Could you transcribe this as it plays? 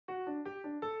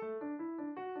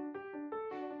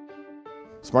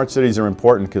Smart cities are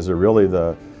important because they're really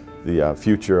the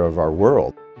future of our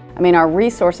world. I mean, our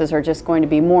resources are just going to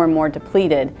be more and more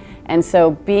depleted, and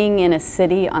so being in a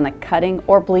city on the cutting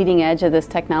or bleeding edge of this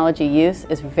technology use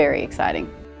is very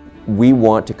exciting. We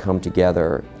want to come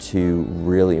together to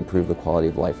really improve the quality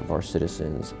of life of our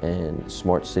citizens, and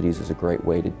smart cities is a great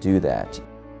way to do that.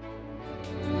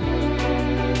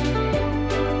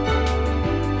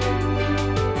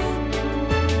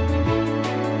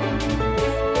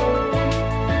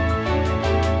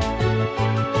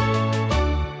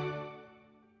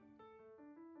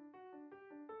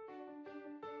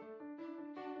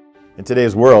 In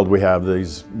today's world, we have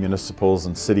these municipals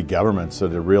and city governments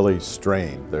that are really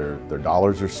strained. Their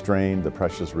dollars are strained, the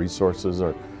precious resources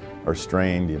are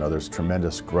strained. You know, there's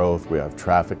tremendous growth. We have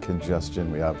traffic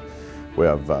congestion. We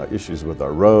have issues with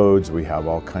our roads. We have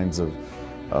all kinds of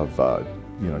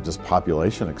just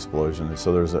population explosion. And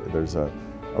so there's a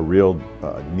real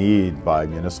need by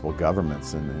municipal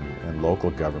governments and local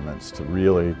governments to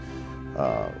really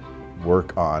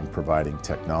work on providing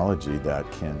technology that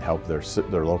can help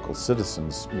their local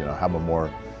citizens, have a more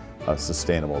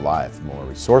sustainable life, more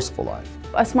resourceful life.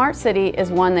 A smart city is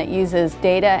one that uses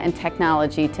data and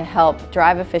technology to help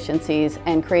drive efficiencies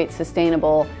and create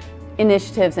sustainable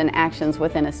initiatives and actions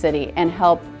within a city, and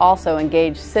help also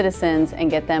engage citizens and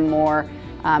get them more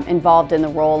involved in the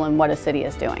role and what a city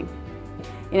is doing.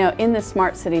 In the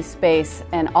smart city space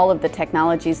and all of the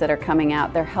technologies that are coming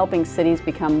out, they're helping cities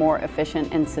become more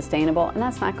efficient and sustainable, and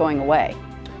that's not going away.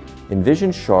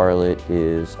 Envision Charlotte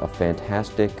is a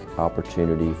fantastic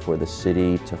opportunity for the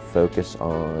city to focus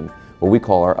on what we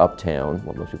call our uptown,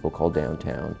 what most people call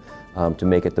downtown, to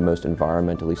make it the most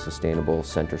environmentally sustainable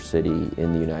center city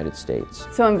in the United States.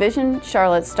 So Envision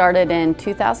Charlotte started in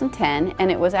 2010,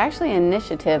 and it was actually an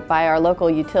initiative by our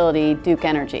local utility, Duke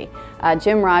Energy.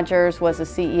 Jim Rogers was the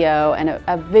CEO and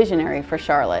a visionary for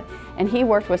Charlotte, and he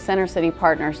worked with Center City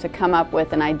Partners to come up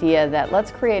with an idea that let's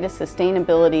create a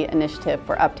sustainability initiative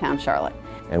for uptown Charlotte.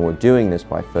 And we're doing this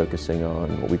by focusing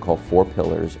on what we call 4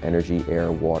 pillars: energy,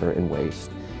 air, water, and waste.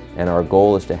 And our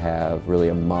goal is to have really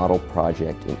a model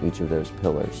project in each of those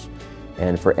pillars.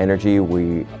 And for energy,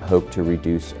 we hope to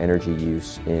reduce energy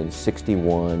use in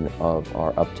 61 of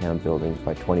our uptown buildings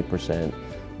by 20%,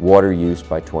 water use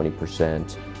by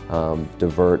 20%,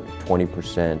 divert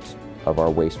 20% of our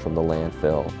waste from the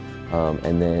landfill.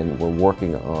 And then we're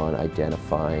working on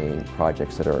identifying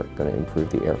projects that are going to improve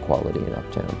the air quality in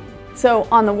uptown. So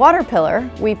on the water pillar,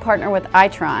 we partner with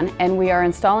Itron, and we are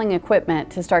installing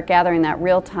equipment to start gathering that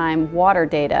real-time water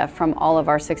data from all of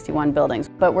our 61 buildings.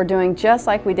 But we're doing just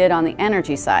like we did on the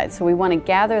energy side. So we want to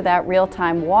gather that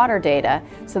real-time water data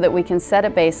so that we can set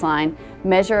a baseline,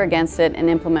 measure against it, and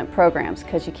implement programs,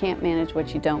 because you can't manage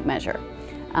what you don't measure.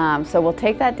 So we'll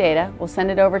take that data, we'll send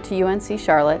it over to UNC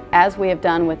Charlotte, as we have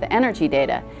done with the energy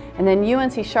data, and then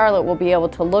UNC Charlotte will be able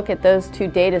to look at those 2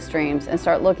 data streams and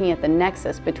start looking at the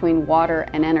nexus between water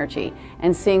and energy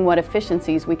and seeing what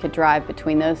efficiencies we could drive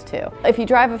between those 2. If you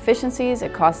drive efficiencies,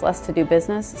 it costs less to do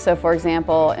business. So for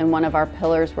example, in one of our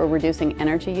pillars, we're reducing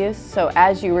energy use. So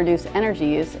as you reduce energy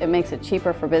use, it makes it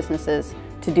cheaper for businesses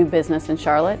to do business in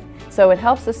Charlotte. So it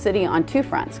helps the city on 2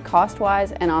 fronts,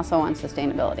 cost-wise and also on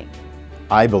sustainability.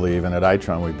 I believe, and at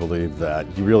Itron we believe, that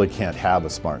you really can't have a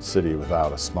smart city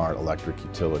without a smart electric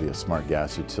utility, a smart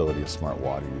gas utility, a smart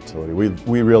water utility.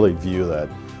 We really view that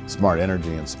smart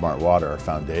energy and smart water are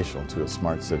foundational to a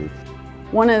smart city.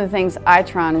 One of the things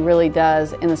Itron really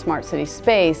does in the smart city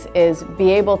space is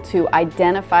be able to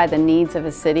identify the needs of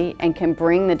a city and can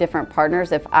bring the different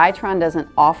partners. If Itron doesn't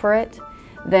offer it,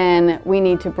 then we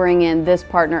need to bring in this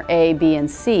partner A, B,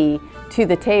 and C to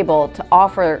the table to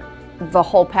offer the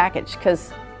whole package,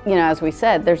 because as we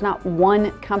said, there's not one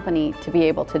company to be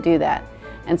able to do that,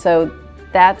 and so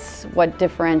that's what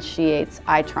differentiates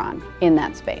Itron in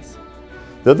that space.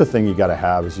 The other thing you got to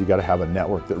have is you got to have a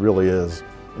network that really is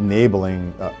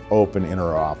enabling open,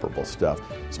 interoperable stuff.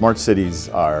 Smart cities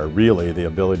are really the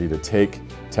ability to take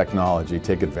technology,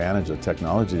 take advantage of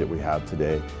technology that we have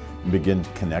today, and begin to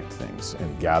connect things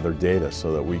and gather data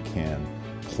so that we can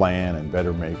plan and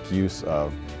better make use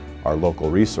of our local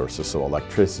resources, so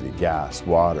electricity, gas,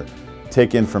 water.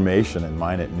 Take information and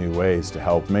mine it in new ways to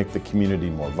help make the community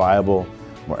more viable,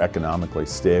 more economically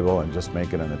stable, and just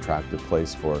make it an attractive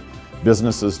place for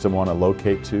businesses to want to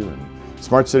locate to. And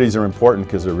smart cities are important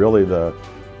because they're really the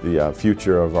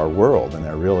future of our world, and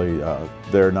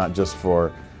they're not just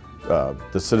for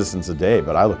the citizens today,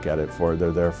 but I look at it they're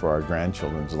there for our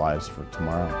grandchildren's lives for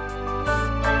tomorrow.